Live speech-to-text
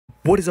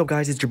What is up,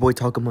 guys? It's your boy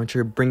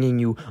TACOMUNCHER bringing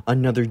you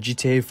another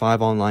GTA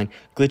 5 online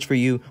glitch for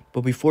you.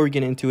 But before we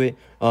get into it,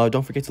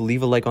 don't forget to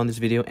leave a like on this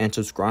video and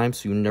subscribe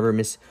so you never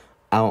miss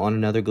out on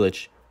another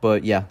glitch.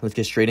 But yeah, let's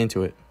get straight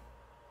into it.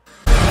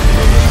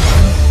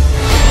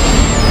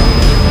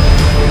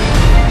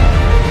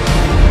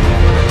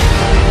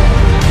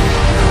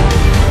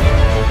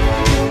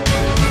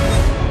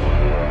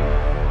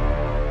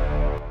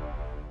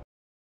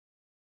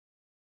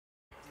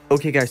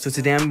 Okay guys, so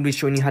today I'm going to be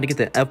showing you how to get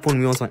the F1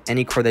 wheels on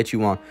any car that you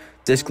want.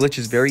 This glitch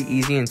is very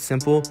easy and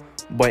simple,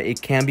 but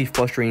it can be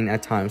frustrating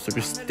at times, so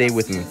just stay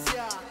with me.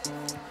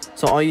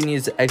 So all you need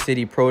is the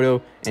X80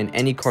 Proto and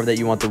any car that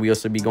you want the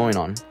wheels to be going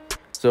on.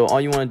 So all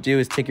you want to do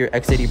is take your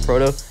X80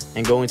 Proto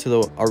and go into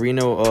the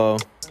Arena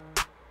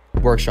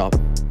workshop.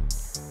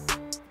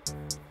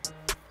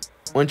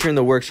 Once you're in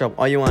the workshop,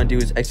 all you want to do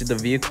is exit the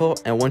vehicle,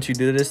 and once you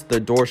do this,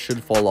 the door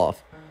should fall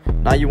off.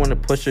 Now you want to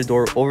push the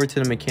door over to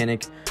the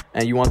mechanic,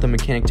 and you want the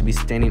mechanic to be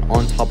standing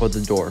on top of the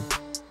door.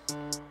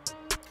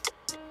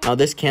 Now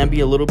this can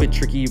be a little bit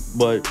tricky,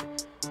 but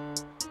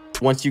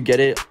once you get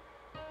it,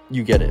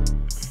 you get it.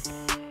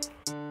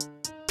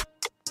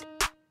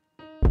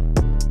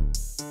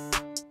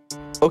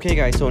 Okay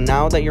guys, so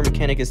now that your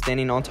mechanic is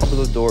standing on top of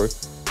the door,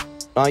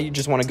 now you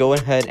just want to go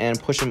ahead and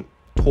push him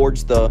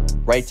towards the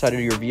right side of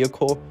your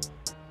vehicle,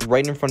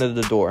 right in front of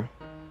the door.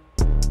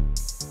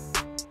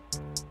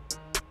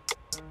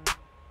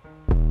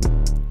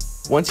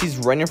 Once he's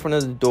right in front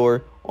of the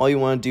door, all you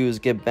want to do is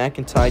get back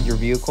inside your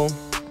vehicle.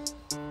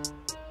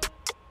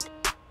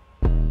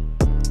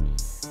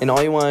 And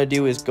all you want to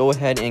do is go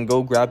ahead and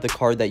go grab the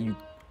car that you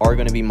are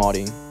going to be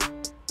modding.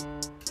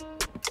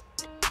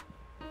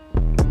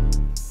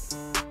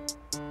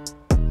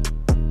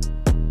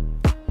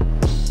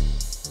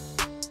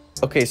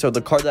 Okay, so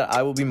the car that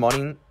I will be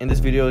modding in this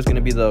video is going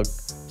to be the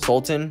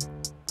Sultan.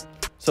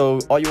 So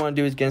all you want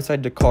to do is get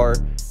inside the car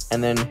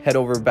and then head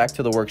over back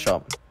to the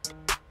workshop.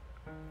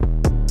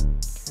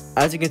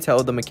 As you can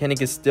tell, the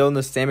mechanic is still in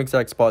the same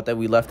exact spot that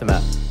we left him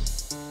at.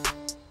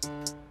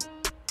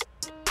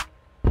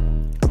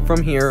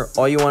 From here,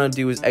 all you want to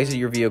do is exit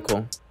your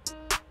vehicle.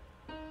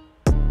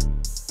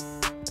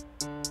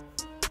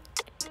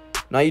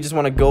 Now you just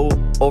want to go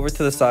over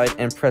to the side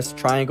and press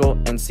triangle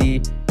and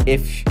see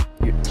if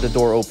the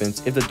door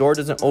opens. If the door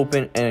doesn't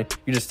open and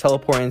you just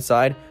teleport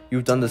inside,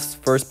 you've done this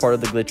first part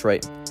of the glitch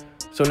right.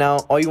 So now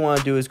all you want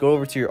to do is go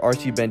over to your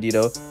RC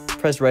Bandito,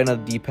 press right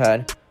on the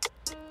D-pad.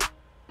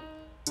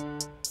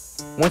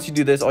 Once you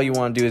do this, all you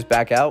want to do is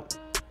back out.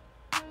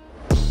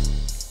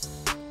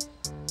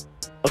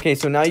 Okay,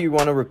 so now you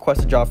want to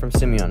request a job from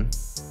Simeon.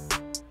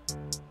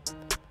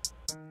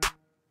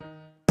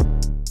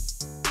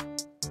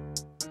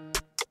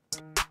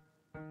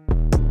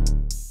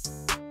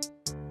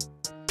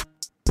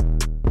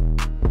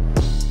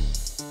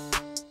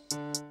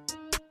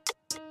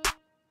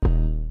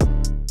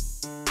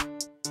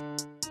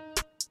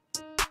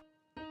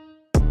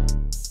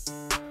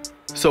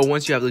 So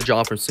once you have the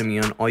job from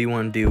Simeon, all you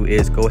want to do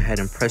is go ahead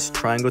and press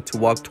triangle to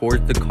walk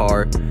towards the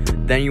car.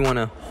 Then you want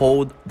to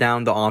hold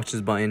down the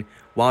options button.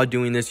 While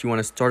doing this, you want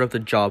to start up the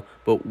job.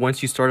 But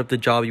once you start up the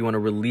job, you want to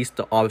release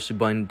the option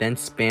button, then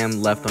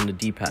spam left on the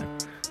D-pad.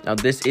 Now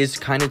this is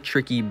kind of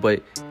tricky,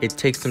 but it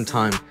takes some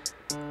time.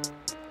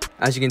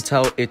 As you can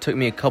tell, it took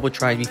me a couple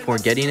tries before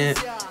getting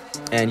it,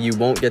 and you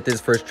won't get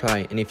this first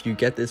try. And if you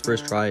get this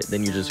first try,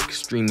 then you're just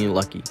extremely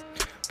lucky.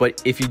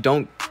 But if you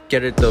don't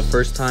get it the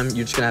first time,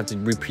 you're just gonna have to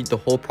repeat the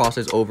whole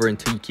process over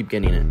until you keep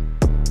getting it.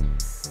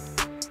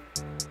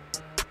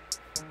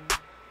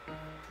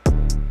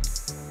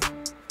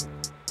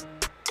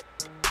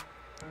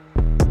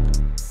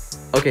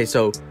 Okay,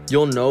 so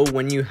you'll know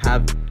when you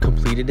have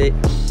completed it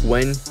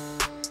when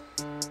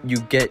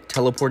you get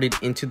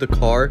teleported into the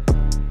car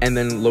and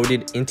then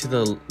loaded into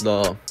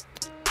the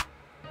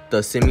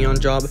Simeon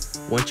job.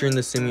 Once you're in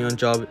the Simeon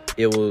job,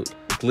 it will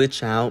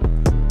glitch out,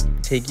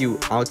 take you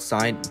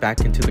outside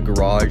back into the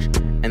garage,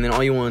 and then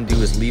all you want to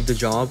do is leave the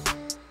job,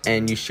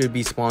 and you should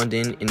be spawned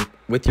in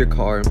with your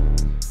car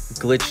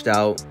glitched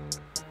out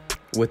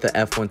with the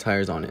F1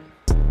 tires on it.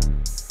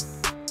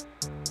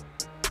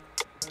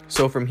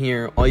 So from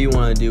here, all you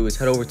want to do is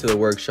head over to the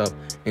workshop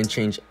and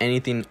change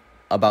anything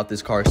about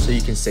this car so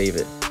you can save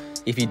it.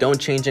 If you don't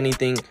change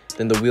anything,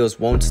 then the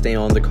wheels won't stay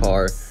on the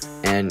car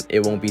and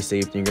it won't be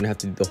saved, and you're gonna have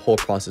to do the whole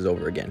process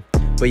over again.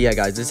 But yeah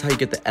guys, this is how you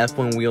get the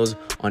F1 wheels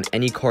on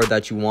any car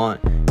that you want.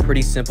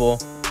 Pretty simple.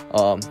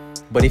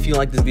 But if you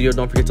like this video,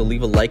 don't forget to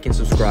leave a like and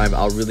subscribe.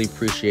 I'll really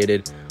appreciate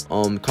it.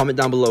 Comment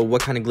down below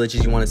what kind of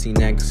glitches you want to see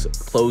next.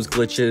 Clothes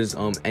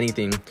glitches,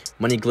 anything.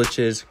 Money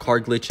glitches,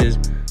 car glitches.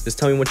 Just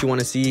tell me what you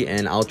want to see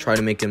and I'll try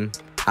to make them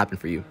happen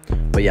for you.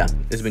 But yeah,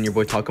 this has been your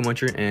boy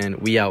TACOMUNCHER, and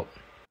we out.